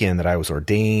same weekend that I was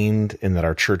ordained and that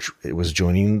our church was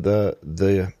joining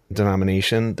the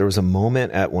denomination, there was a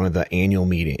moment at the annual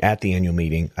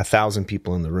meeting, 1,000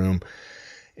 people in the room,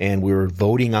 and we were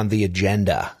voting on the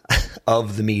agenda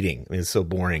of the meeting. I mean, it's so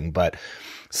boring, but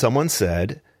someone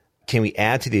said, can we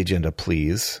add to the agenda,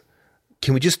 please?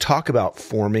 Can we just talk about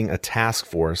forming a task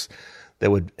force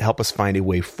that would help us find a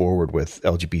way forward with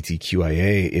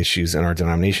LGBTQIA issues in our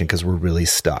denomination? Because we're really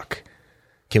stuck.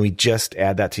 Can we just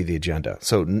add that to the agenda?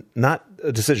 So not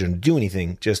a decision to do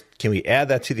anything, just can we add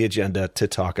that to the agenda to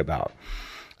talk about?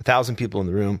 1,000 people in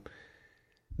the room.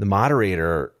 The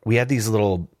moderator, we had these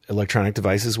little electronic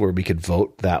devices where we could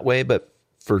vote that way, but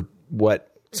for what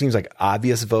seems like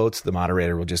obvious votes, the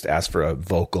moderator will just ask for a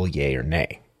vocal yay or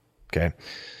nay. Okay.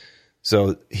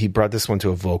 So he brought this one to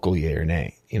a vocal yay or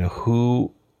nay.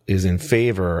 Who is in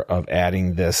favor of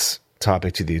adding this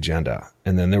topic to the agenda?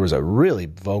 And then there was a really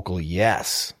vocal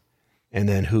yes. And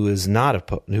then who is not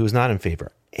in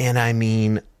favor? And I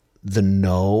mean, the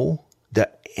no, the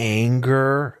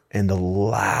anger and the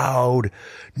loud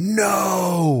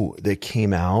no that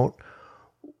came out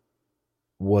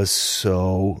was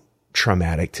so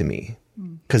traumatic to me.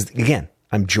 Because again,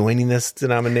 I'm joining this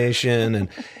denomination.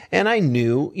 And I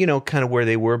knew, kind of where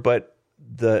they were, but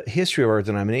the history of our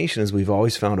denomination is we've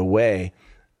always found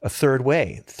a third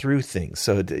way through things.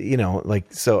 So,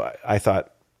 so I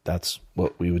thought that's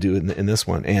what we would do in this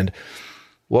one. And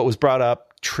what was brought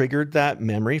up triggered that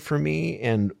memory for me,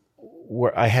 and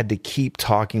where I had to keep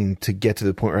talking to get to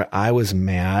the point where I was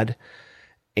mad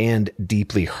and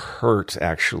deeply hurt,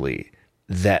 actually,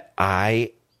 that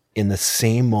in the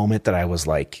same moment that I was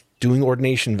like doing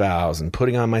ordination vows and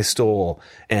putting on my stole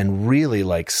and really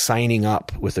like signing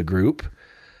up with a group,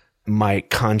 my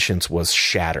conscience was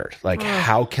shattered. Like,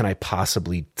 how can I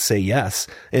possibly say yes?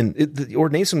 And the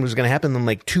ordination was going to happen then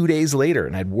like 2 days later,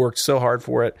 and I'd worked so hard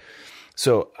for it.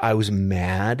 So I was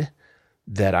mad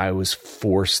that I was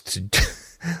forced to,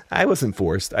 I wasn't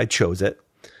forced, I chose it,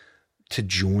 to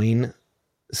join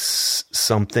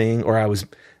something, or I was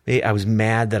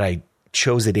mad that I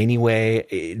chose it anyway.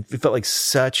 It felt like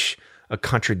such a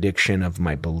contradiction of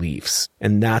my beliefs.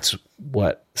 And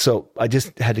so I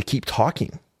just had to keep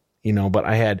talking. But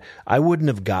I wouldn't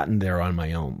have gotten there on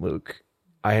my own, Luke.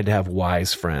 I had to have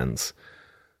wise friends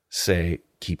say,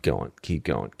 keep going, keep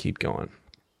going, keep going.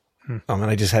 And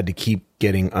I just had to keep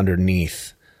getting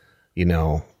underneath,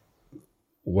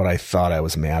 what I thought I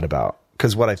was mad about.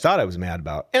 Because what I thought I was mad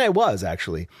about, and I was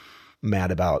actually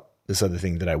mad about this other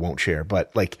thing that I won't share,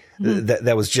 but like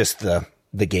that was just the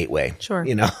gateway, Sure.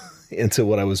 Into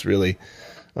what I was really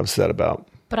upset about.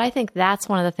 But I think that's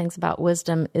one of the things about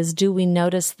wisdom is, do we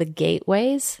notice the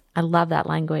gateways? I love that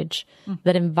language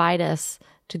that invite us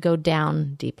to go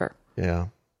down deeper. Yeah.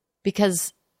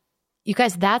 Because you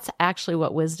guys, that's actually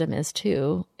what wisdom is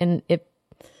too. And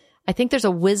I think there's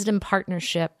a wisdom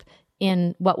partnership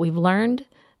in what we've learned.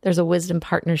 There's a wisdom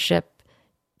partnership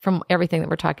from everything that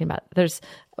we're talking about. There's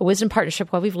a wisdom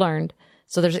partnership, what we've learned.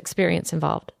 So there's experience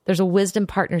involved. There's a wisdom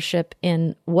partnership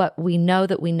in what we know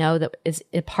that is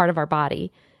a part of our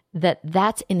body,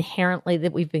 that's inherently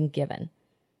that we've been given.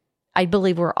 I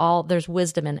believe there's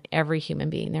wisdom in every human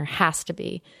being. There has to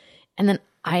be. And then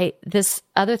this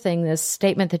other thing, this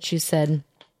statement that you said,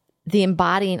 the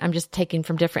embodying, I'm just taking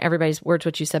from everybody's words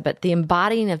what you said, but the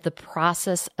embodying of the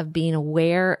process of being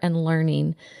aware and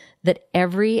learning that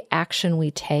every action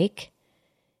we take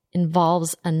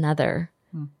involves another.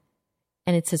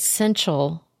 And it's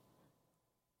essential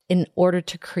in order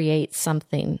to create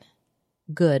something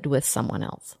good with someone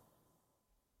else.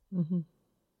 Mm-hmm.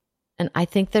 And I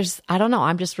think I don't know,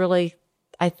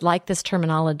 I like this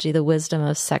terminology, the wisdom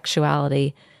of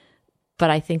sexuality,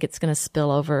 but I think it's going to spill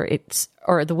over.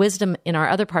 Or the wisdom in our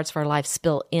other parts of our life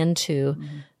spill into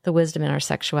the wisdom in our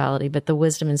sexuality, but the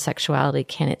wisdom in sexuality,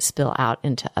 can it spill out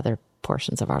into other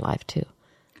portions of our life too?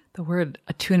 The word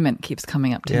attunement keeps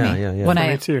coming up to me. Yeah.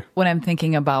 When I'm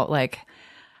thinking about like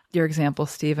your example,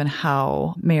 Steve, and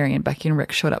how Mary and Becky and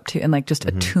Rick showed up to, and like just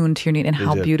attuned to your need, and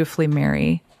how beautifully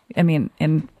Mary,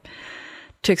 and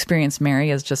to experience Mary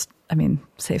is just,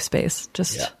 safe space.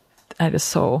 I just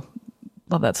so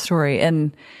love that story.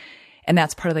 And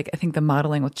that's part of like, I think the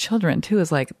modeling with children too,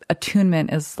 is like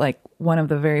attunement is like one of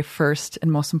the very first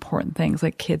and most important things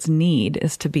like kids need,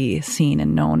 is to be seen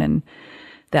and known in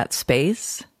that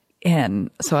space. And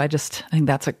so I think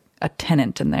that's a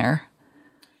tenet in there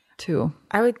too.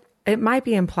 It might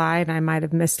be implied, and I might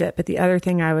have missed it, but the other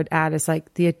thing I would add is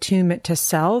like the attunement to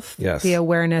self, the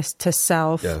awareness to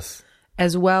self,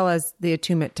 as well as the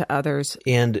attunement to others.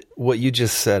 And what you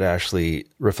just said, Ashley,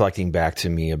 reflecting back to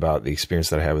me about the experience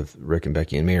that I had with Rick and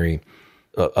Becky and Mary,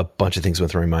 a bunch of things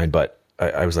went through my mind, but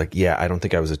I was like, I don't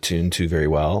think I was attuned to very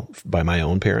well by my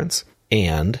own parents.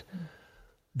 And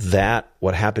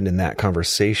what happened in that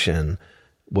conversation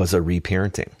was a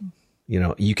reparenting.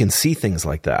 You can see things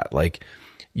like that. Like,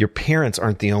 your parents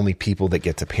aren't the only people that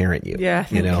get to parent you. Yeah.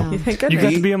 You got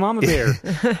to be a mama bear.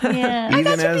 Yeah. I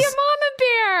got to be a mama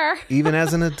bear. Even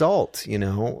as an adult,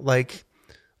 like,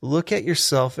 look at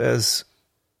yourself as,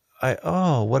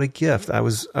 what a gift. I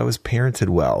was parented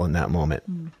well in that moment,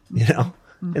 and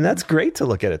that's great to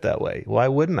look at it that way. Why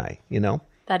wouldn't I,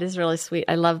 That is really sweet.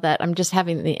 I love that. I'm just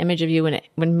having the image of you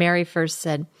when Mary first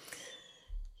said,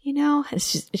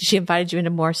 she invited you into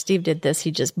more. Steve did this.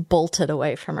 He just bolted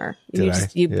away from her.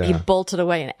 He bolted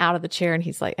away and out of the chair. And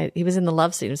he's like, he was in the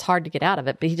love seat. It was hard to get out of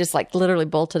it, but he just like literally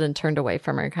bolted and turned away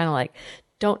from her, kind of like,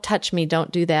 don't touch me.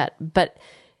 Don't do that. But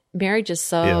Mary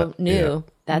just knew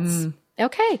that's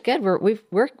okay. Good.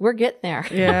 We're getting there.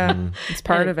 Yeah. It's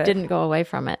part of it. Didn't go away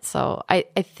from it. So I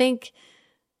think,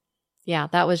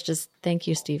 that was just, thank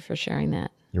you, Steve, for sharing that.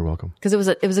 You're welcome. Because it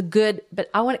was a good,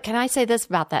 but can I say this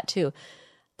about that too?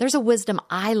 There's a wisdom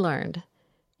I learned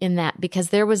in that, because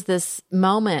there was this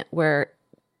moment where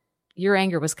your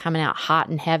anger was coming out hot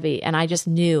and heavy. And I just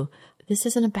knew this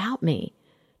isn't about me.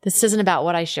 This isn't about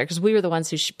what I share, because we were the ones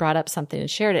who brought up something and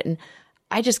shared it. And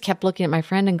I just kept looking at my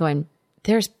friend and going,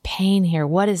 there's pain here.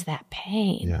 What is that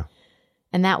pain? Yeah.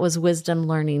 And that was wisdom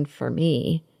learning for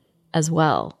me as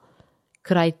well.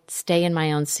 Could I stay in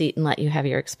my own seat and let you have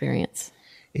your experience?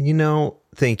 And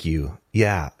thank you.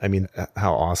 Yeah. I mean,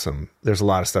 how awesome. There's a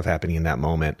lot of stuff happening in that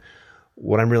moment.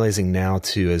 What I'm realizing now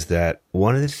too is that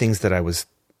one of the things that I was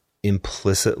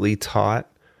implicitly taught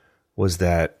was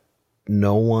that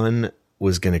no one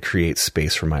was going to create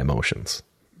space for my emotions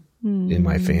in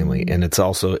my family. And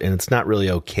it's not really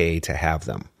okay to have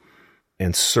them.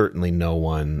 And certainly no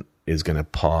one is going to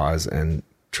pause and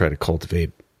try to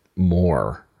cultivate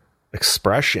more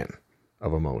expression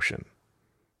of emotion.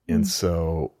 And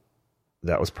so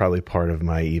that was probably part of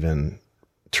my even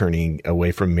turning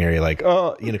away from Mary, like,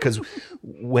 because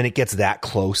when it gets that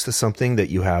close to something that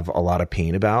you have a lot of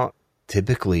pain about,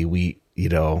 typically we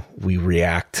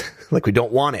react like we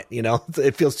don't want it.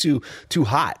 It feels too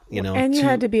hot, And you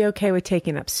had to be okay with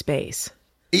taking up space.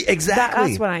 Exactly.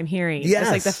 That's what I'm hearing. Yes.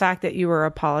 It's like the fact that you were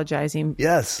apologizing.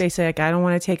 Yes. Basically, like, I don't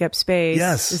want to take up space.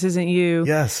 Yes. This isn't you.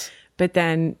 Yes. But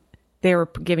then they were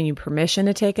giving you permission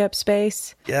to take up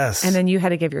space. Yes. And then you had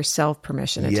to give yourself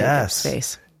permission to take up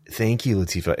space. Thank you,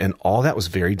 Latifah. And all that was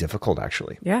very difficult,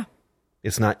 actually. Yeah.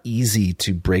 It's not easy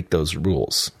to break those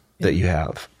rules that you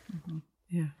have. Mm-hmm.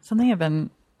 Yeah. Something I've been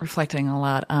reflecting a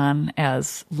lot on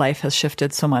as life has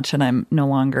shifted so much, and I'm no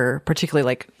longer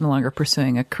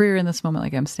pursuing a career in this moment,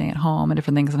 like I'm staying at home and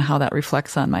different things, and how that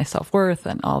reflects on my self-worth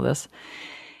and all this.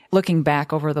 Looking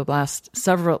back over the last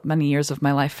many years of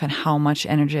my life and how much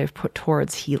energy I've put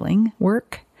towards healing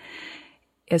work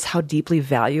is how deeply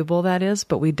valuable that is,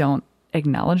 but we don't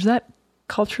acknowledge that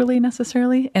culturally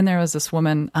necessarily. And there was this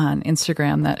woman on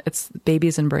Instagram that it's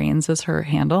Babies and Brains is her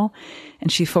handle.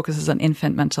 And she focuses on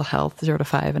infant mental health, 0 to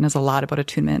 5, and is a lot about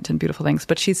attunement and beautiful things.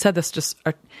 But she said this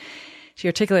she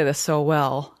articulated this so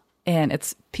well. And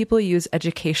it's people use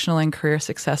educational and career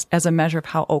success as a measure of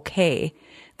how okay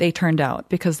they turned out,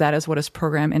 because that is what is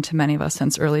programmed into many of us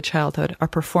since early childhood. Our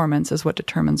performance is what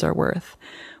determines our worth.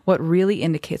 What really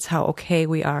indicates how okay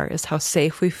we are is how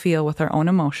safe we feel with our own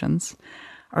emotions,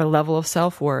 our level of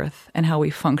self-worth, and how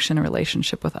we function in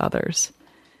relationship with others.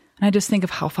 And I just think of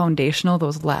how foundational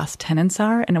those last tenets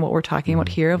are, and what we're talking about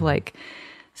here of like,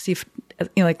 see if,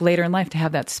 like later in life to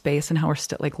have that space and how we're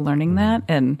still like learning that.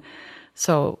 And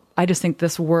so I just think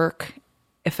this work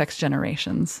affects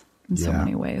generations in so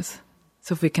many ways.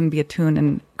 So if we can be attuned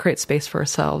and create space for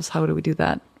ourselves, how do we do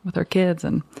that with our kids?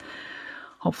 And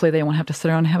hopefully they won't have to sit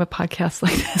around and have a podcast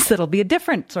like this. It'll be a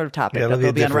different sort of topic that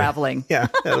they'll be unraveling. Yeah,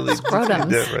 it'll be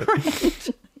different. Right.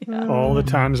 Yeah. All the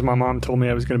times my mom told me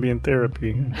I was going to be in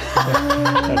therapy.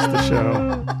 That's the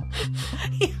show.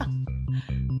 Yeah.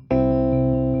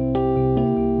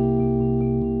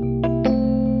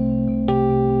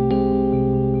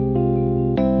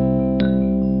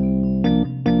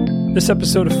 This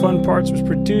episode of Fun Parts was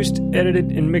produced,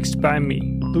 edited, and mixed by me,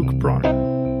 Luke Bronner.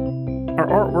 Our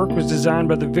artwork was designed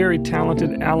by the very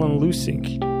talented Alan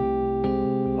Lusink.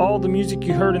 All the music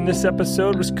you heard in this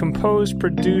episode was composed,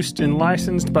 produced, and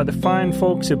licensed by the fine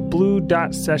folks at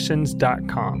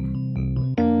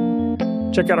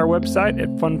blue.sessions.com. Check out our website at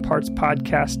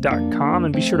funpartspodcast.com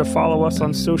and be sure to follow us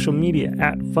on social media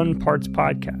at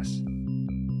funpartspodcast.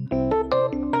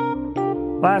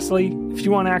 Lastly, if you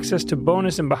want access to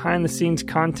bonus and behind-the-scenes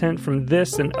content from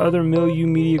this and other Milieu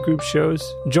Media Group shows,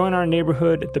 join our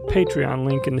neighborhood at the Patreon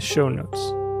link in the show notes.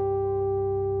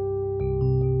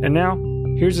 And now,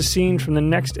 here's a scene from the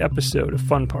next episode of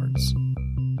Fun Parts.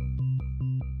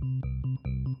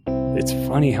 It's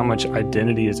funny how much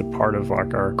identity is a part of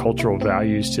like our cultural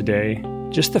values today.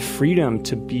 Just the freedom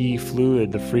to be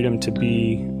fluid, the freedom to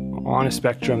be on a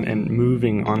spectrum and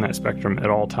moving on that spectrum at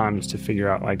all times, to figure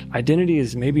out like identity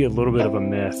is maybe a little bit of a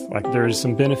myth. Like there's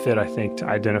some benefit, I think, to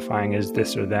identifying as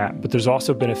this or that, but there's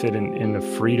also benefit in the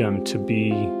freedom to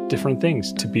be different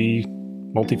things, to be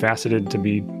multifaceted, to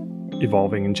be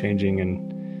evolving and changing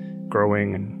and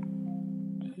growing.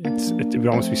 And it would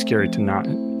almost be scary to not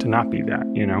be that,